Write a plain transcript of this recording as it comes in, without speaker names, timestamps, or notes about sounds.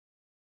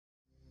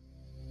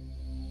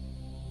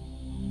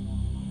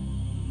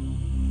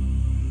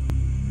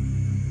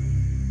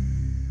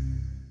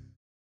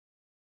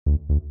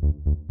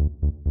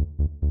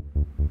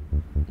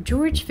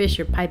George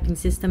Fisher Piping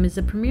System is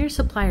a premier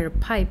supplier of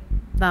pipe,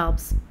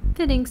 valves,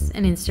 fittings,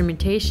 and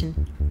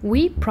instrumentation.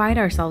 We pride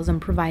ourselves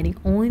on providing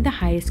only the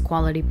highest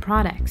quality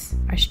products.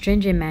 Our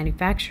stringent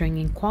manufacturing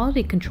and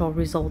quality control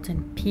result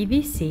in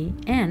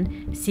PVC and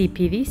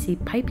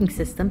CPVC piping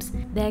systems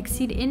that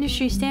exceed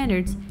industry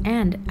standards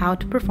and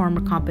outperform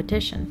our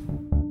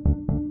competition.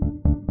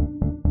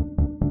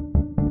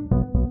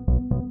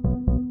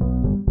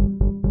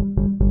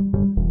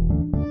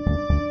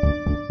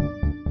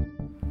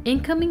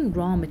 Incoming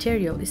raw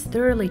material is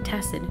thoroughly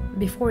tested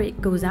before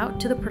it goes out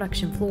to the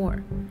production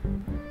floor.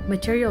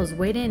 Material is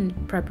weighed in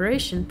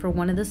preparation for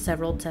one of the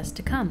several tests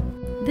to come.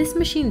 This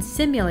machine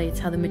simulates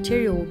how the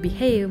material will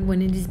behave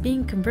when it is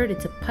being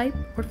converted to pipe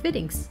or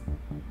fittings.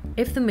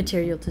 If the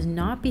material does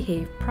not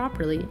behave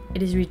properly,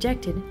 it is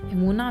rejected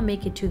and will not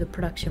make it to the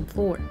production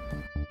floor.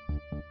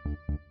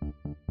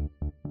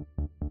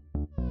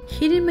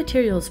 Heated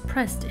material is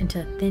pressed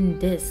into a thin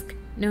disc,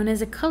 known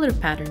as a color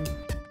pattern.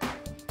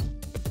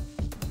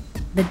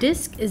 The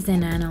disc is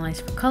then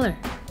analyzed for color.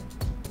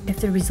 If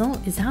the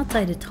result is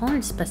outside the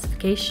tolerance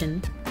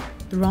specification,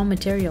 the raw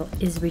material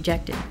is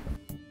rejected.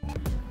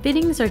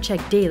 Fittings are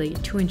checked daily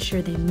to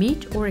ensure they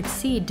meet or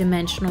exceed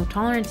dimensional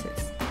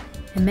tolerances.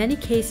 In many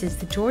cases,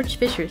 the George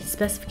Fisher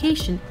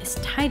specification is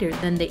tighter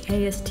than the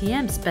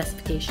ASTM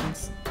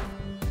specifications.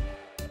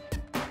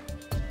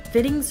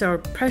 Fittings are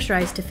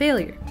pressurized to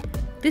failure.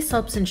 This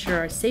helps ensure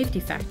our safety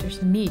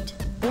factors meet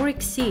or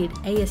exceed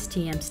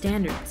ASTM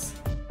standards.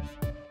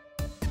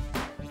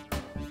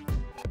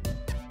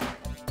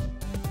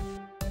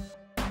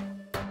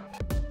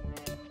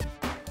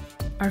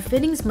 Our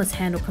fittings must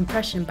handle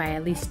compression by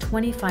at least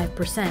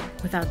 25%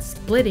 without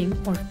splitting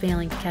or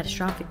failing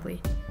catastrophically.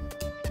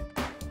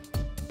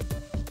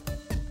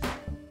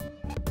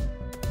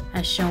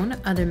 As shown,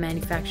 other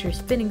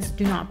manufacturers' fittings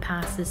do not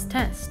pass this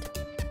test.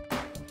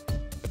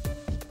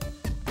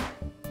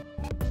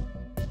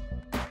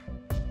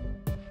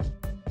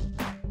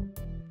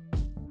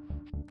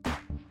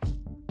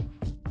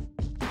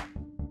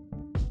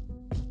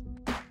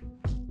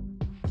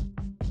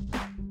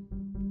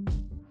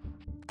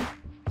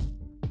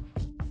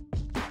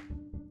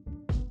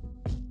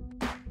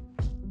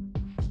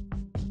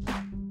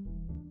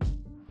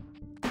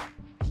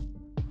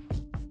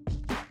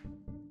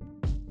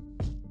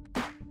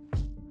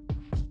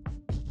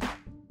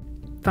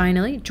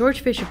 Finally,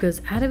 George Fisher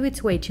goes out of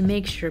its way to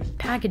make sure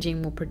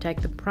packaging will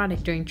protect the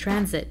product during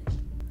transit.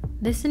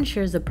 This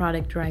ensures the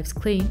product arrives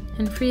clean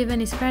and free of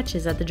any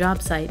scratches at the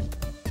job site.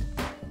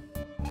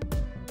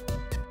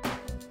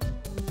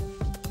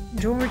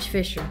 George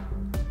Fisher,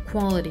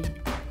 quality,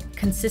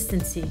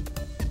 consistency,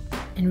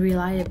 and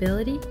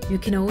reliability you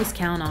can always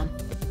count on.